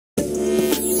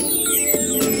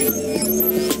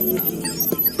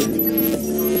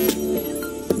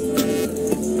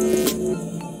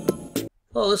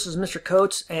this is Mr.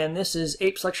 Coates, and this is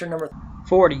APES lecture number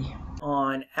 40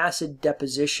 on acid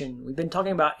deposition. We've been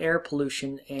talking about air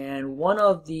pollution, and one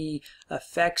of the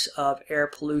effects of air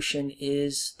pollution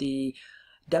is the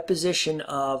deposition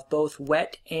of both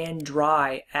wet and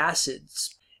dry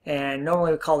acids. And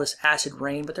normally we call this acid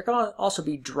rain, but there can also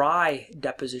be dry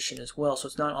deposition as well, so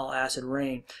it's not all acid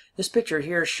rain. This picture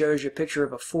here shows you a picture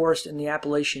of a forest in the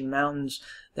Appalachian Mountains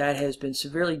that has been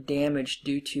severely damaged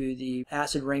due to the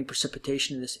acid rain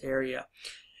precipitation in this area.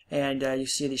 And you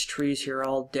see these trees here are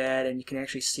all dead, and you can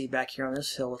actually see back here on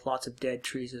this hill with lots of dead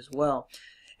trees as well.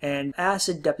 And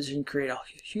acid deposition create a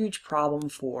huge problem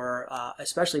for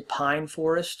especially pine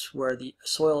forests where the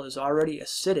soil is already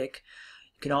acidic.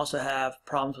 You can also have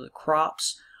problems with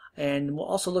crops, and we'll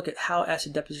also look at how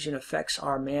acid deposition affects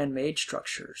our man-made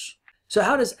structures. So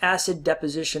how does acid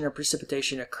deposition or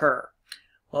precipitation occur?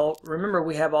 Well, remember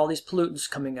we have all these pollutants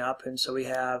coming up, and so we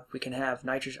can have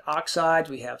nitrogen oxides,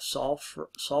 we have sulfur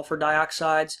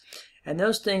dioxides, and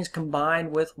those things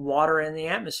combine with water in the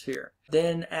atmosphere.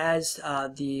 Then as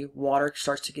the water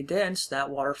starts to condense,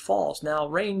 that water falls. Now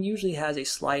rain usually has a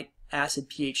slight acid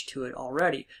pH to it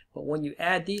already, but when you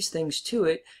add these things to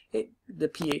it, the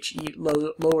pH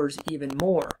lowers even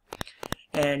more.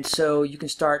 And so you can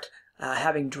start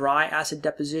having dry acid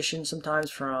deposition sometimes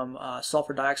from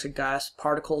sulfur dioxide gas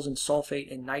particles and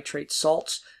sulfate and nitrate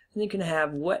salts. And you can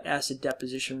have wet acid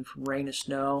deposition from rain and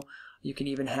snow. You can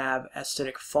even have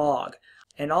acidic fog.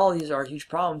 And all of these are huge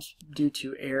problems due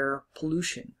to air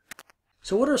pollution.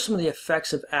 So what are some of the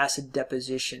effects of acid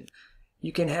deposition?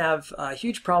 You can have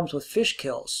huge problems with fish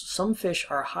kills. Some fish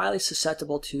are highly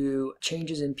susceptible to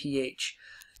changes in pH.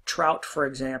 Trout, for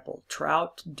example.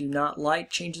 Trout do not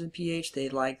like changes in pH. They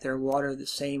like their water the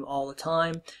same all the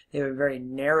time. They have a very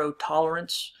narrow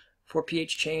tolerance for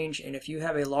pH change, and if you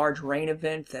have a large rain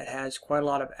event that has quite a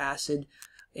lot of acid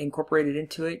incorporated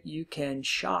into it, you can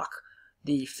shock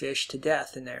the fish to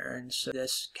death in there. And so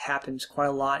this happens quite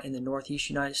a lot in the northeast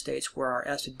United States, where our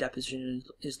acid deposition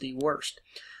is the worst.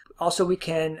 Also, we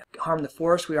can harm the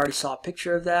forest. We already saw a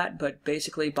picture of that, but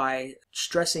basically by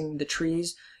stressing the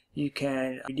trees, you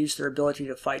can reduce their ability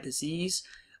to fight disease.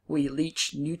 We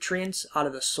leach nutrients out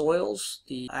of the soils.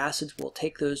 The acids will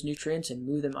take those nutrients and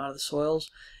move them out of the soils,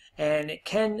 and it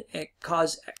can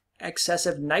cause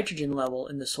excessive nitrogen level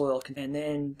in the soil, and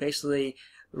then basically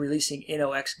releasing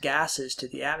NOx gases to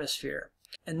the atmosphere.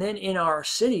 And then in our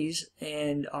cities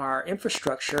and our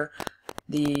infrastructure,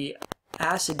 the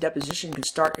acid deposition can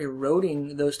start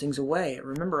eroding those things away.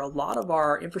 Remember, a lot of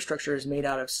our infrastructure is made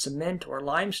out of cement or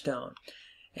limestone,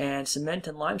 and cement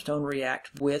and limestone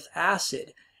react with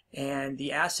acid, and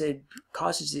the acid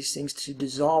causes these things to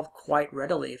dissolve quite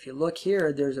readily. If you look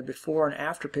here, there's a before and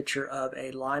after picture of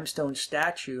a limestone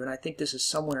statue, and I think this is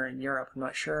somewhere in Europe, I'm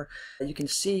not sure. You can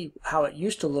see how it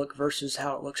used to look versus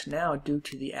how it looks now due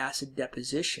to the acid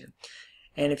deposition.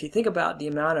 And if you think about the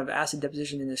amount of acid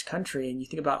deposition in this country, and you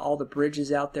think about all the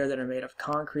bridges out there that are made of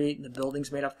concrete and the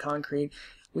buildings made of concrete,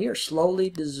 we are slowly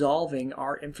dissolving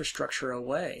our infrastructure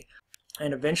away.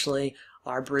 And eventually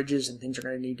our bridges and things are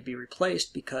going to need to be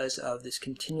replaced because of this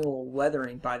continual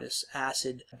weathering by this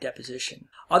acid deposition.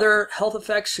 Other health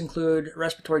effects include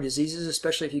respiratory diseases,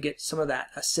 especially if you get some of that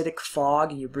acidic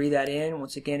fog and you breathe that in.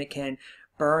 Once again, it can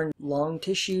burn lung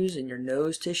tissues and your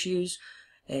nose tissues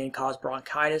and cause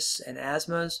bronchitis and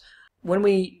asthmas. When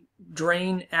we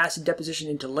drain acid deposition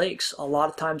into lakes, a lot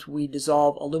of times we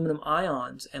dissolve aluminum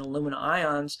ions, and aluminum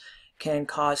ions can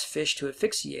cause fish to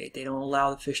asphyxiate. They don't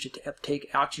allow the fish to uptake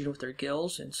oxygen with their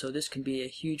gills, and so this can be a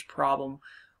huge problem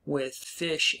with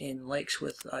fish in lakes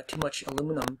with too much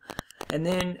aluminum. And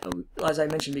then, as I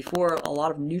mentioned before, a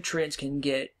lot of nutrients can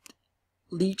get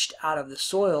leached out of the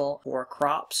soil for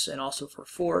crops and also for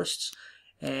forests,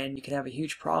 and you can have a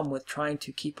huge problem with trying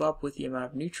to keep up with the amount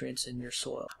of nutrients in your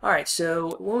soil. Alright,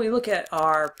 so when we look at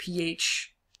our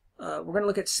pH, we're going to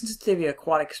look at sensitivity of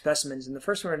aquatic specimens, and the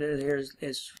first one we're going to do here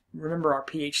is remember our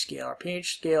pH scale. Our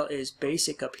pH scale is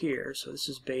basic up here, so this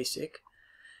is basic,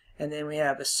 and then we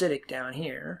have acidic down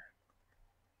here,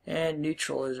 and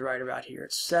neutral is right about here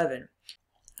at 7.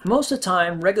 Most of the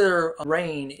time, regular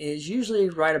rain is usually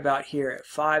right about here at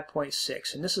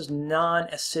 5.6, and this is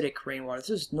non-acidic rainwater.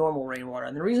 This is normal rainwater,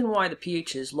 and the reason why the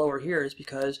pH is lower here is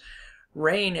because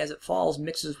rain, as it falls,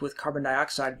 mixes with carbon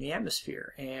dioxide in the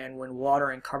atmosphere, and when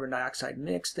water and carbon dioxide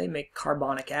mix, they make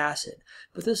carbonic acid.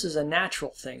 But this is a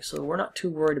natural thing, so we're not too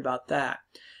worried about that.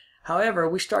 However,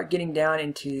 we start getting down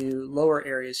into lower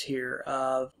areas here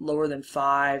of lower than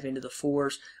 5 into the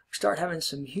 4s. We start having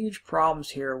some huge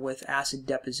problems here with acid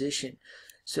deposition.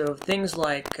 So things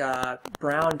like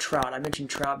brown trout, I mentioned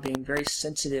trout being very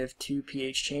sensitive to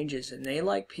pH changes, and they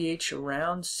like pH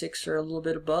around 6 or a little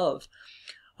bit above.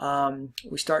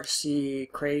 We start to see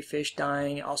crayfish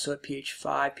dying also at pH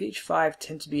 5. pH 5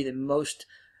 tends to be the most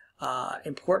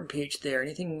important pH there.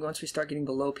 Anything once we start getting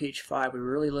below pH 5, we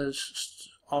really lose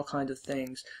all kinds of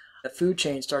things. The food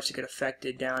chain starts to get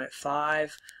affected down at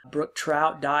 5. Brook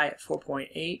trout die at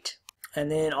 4.8,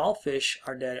 and then all fish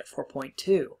are dead at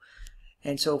 4.2.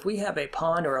 And so if we have a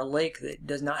pond or a lake that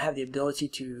does not have the ability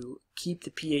to keep the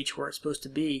pH where it's supposed to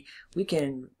be, we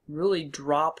can really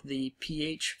drop the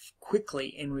pH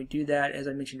quickly, and we do that, as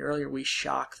I mentioned earlier, we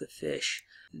shock the fish.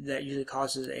 That usually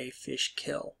causes a fish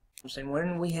kill. And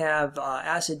when we have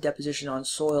acid deposition on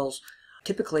soils,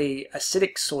 typically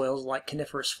acidic soils like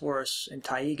coniferous forests and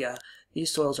taiga, these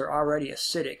soils are already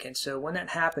acidic, and so when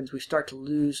that happens we start to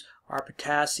lose our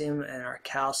potassium and our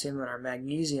calcium and our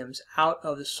magnesiums out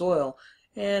of the soil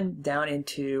and down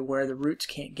into where the roots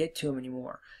can't get to them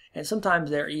anymore. And sometimes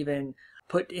they're even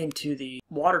put into the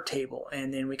water table,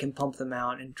 and then we can pump them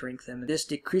out and drink them. This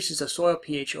decreases the soil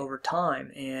pH over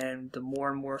time, and the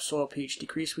more and more soil pH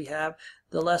decrease we have,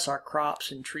 the less our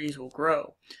crops and trees will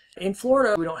grow. In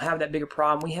Florida, we don't have that big a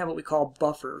problem. We have what we call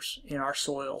buffers in our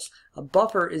soils. A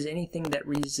buffer is anything that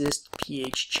resists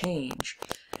pH change,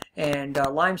 and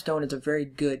limestone is a very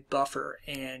good buffer,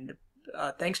 and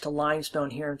thanks to limestone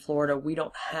here in Florida, we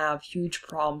don't have huge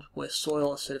problems with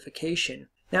soil acidification.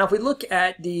 Now, if we look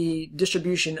at the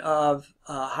distribution of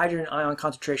hydrogen ion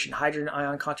concentration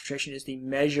is the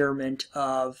measurement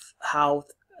of how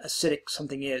acidic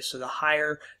something is. So the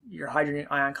higher your hydrogen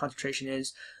ion concentration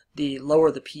is, the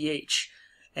lower the pH.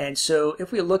 And so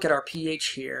if we look at our pH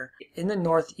here, in the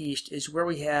northeast is where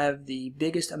we have the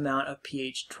biggest amount of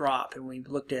pH drop. And we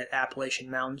looked at Appalachian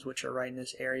Mountains, which are right in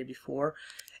this area before.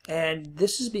 And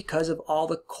this is because of all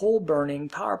the coal burning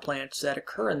power plants that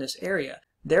occur in this area.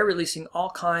 They're releasing all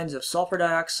kinds of sulfur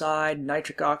dioxide,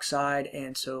 nitric oxide,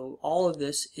 and so all of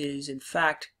this is in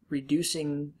fact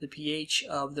reducing the pH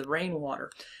of the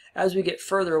rainwater. As we get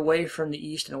further away from the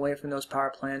east and away from those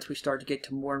power plants, we start to get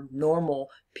to more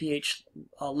normal pH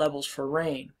levels for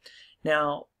rain.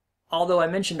 Now, although I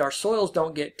mentioned our soils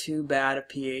don't get too bad of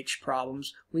pH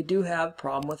problems, we do have a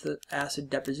problem with the acid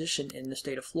deposition in the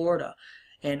state of Florida.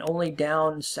 And only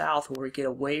down south, where we get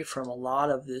away from a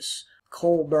lot of this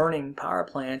coal burning power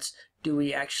plants, do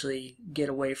we actually get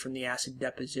away from the acid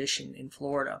deposition in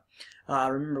Florida.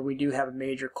 Remember, we do have a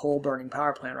major coal burning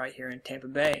power plant right here in Tampa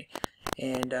Bay,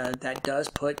 and that does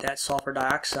put that sulfur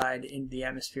dioxide into the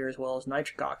atmosphere as well as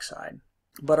nitric oxide.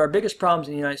 But our biggest problems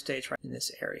in the United States right in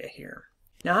this area here.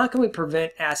 Now, how can we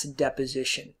prevent acid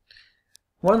deposition?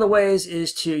 One of the ways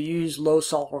is to use low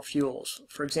sulfur fuels.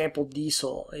 For example,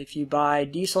 diesel. If you buy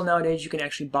diesel nowadays, you can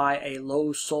actually buy a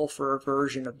low sulfur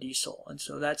version of diesel. And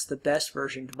so that's the best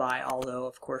version to buy, although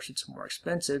of course it's more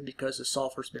expensive because the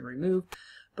sulfur's been removed.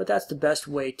 But that's the best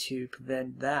way to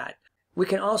prevent that. We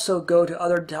can also go to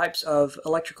other types of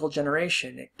electrical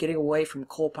generation, getting away from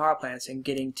coal power plants and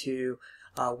getting to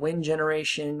wind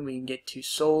generation. We can get to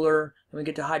solar, and we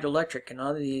get to hydroelectric, and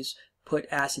none of these put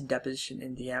acid deposition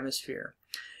in the atmosphere.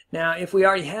 Now, if we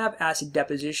already have acid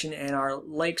deposition and our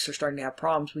lakes are starting to have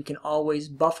problems, we can always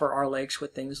buffer our lakes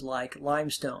with things like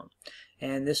limestone.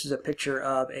 And this is a picture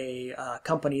of a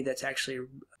company that's actually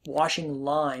washing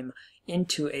lime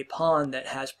into a pond that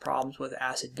has problems with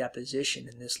acid deposition,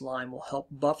 and this lime will help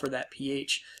buffer that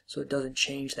pH so it doesn't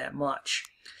change that much.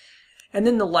 And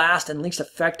then the last and least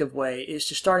effective way is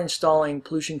to start installing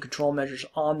pollution control measures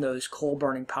on those coal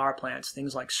burning power plants,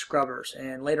 things like scrubbers.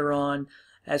 And later on,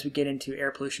 as we get into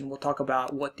air pollution, we'll talk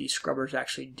about what these scrubbers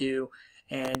actually do,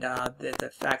 and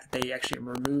the fact that they actually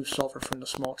remove sulfur from the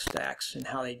smokestacks and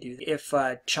how they do that. If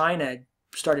China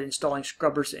started installing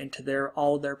scrubbers into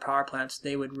all of their power plants,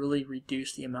 they would really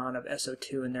reduce the amount of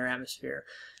SO2 in their atmosphere.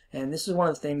 And this is one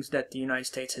of the things that the United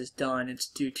States has done. It's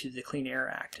due to the Clean Air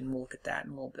Act, and we'll look at that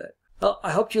in a little bit. Well,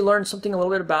 I hope you learned something a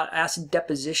little bit about acid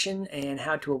deposition and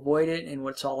how to avoid it and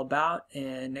what it's all about.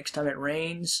 And next time it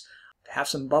rains, have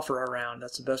some buffer around.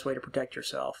 That's the best way to protect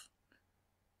yourself.